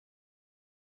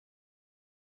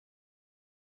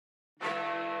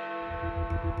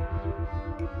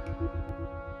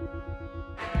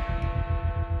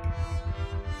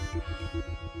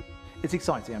It's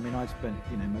exciting. I mean, I've spent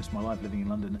most of my life living in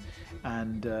London,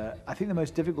 and I think the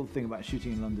most difficult thing about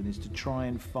shooting in London is to try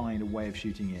and find a way of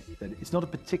shooting it that it's not a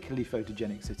particularly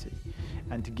photogenic city,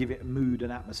 and to give it a mood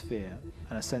and atmosphere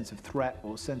and a sense of threat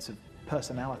or a sense of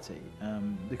personality,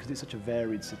 because it's such a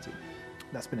varied city.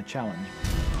 That's been a challenge.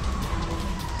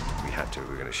 We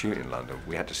were going to shoot in London.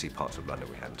 We had to see parts of London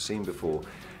we hadn't seen before,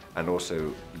 and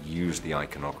also use the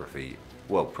iconography.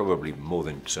 Well, probably more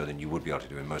than you would be able to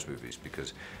do in most movies,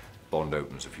 because Bond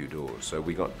opens a few doors, so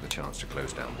we got the chance to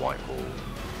close down Whitehall.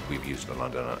 We've used the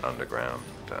London Underground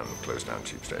and closed down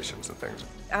tube stations and things.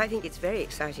 I think it's very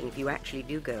exciting if you actually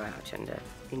do go out and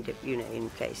in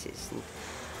places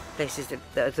that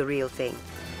are the real thing.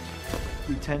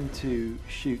 We tend to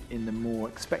shoot in the more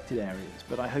expected areas,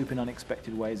 but I hope in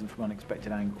unexpected ways and from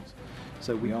unexpected angles.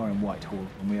 So we are in Whitehall,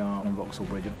 and we are on Vauxhall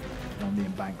Bridge, and on the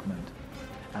Embankment,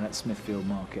 and at Smithfield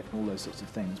Market, all those sorts of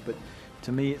things. But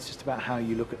to me, it's just about how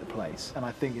you look at the place, and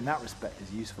I think in that respect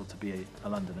it's useful to be a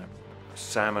Londoner.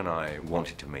 Sam and I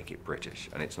wanted to make it British,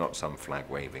 and it's not some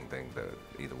flag-waving thing that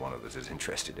either one of us is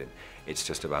interested in. It's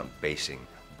just about basing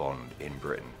Bond in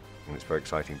Britain. And it's very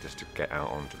exciting just to get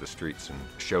out onto the streets and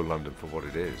show London for what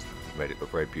it is. It's made it look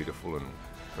very beautiful and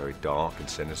very dark and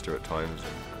sinister at times,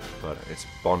 but it's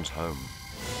Bond's home.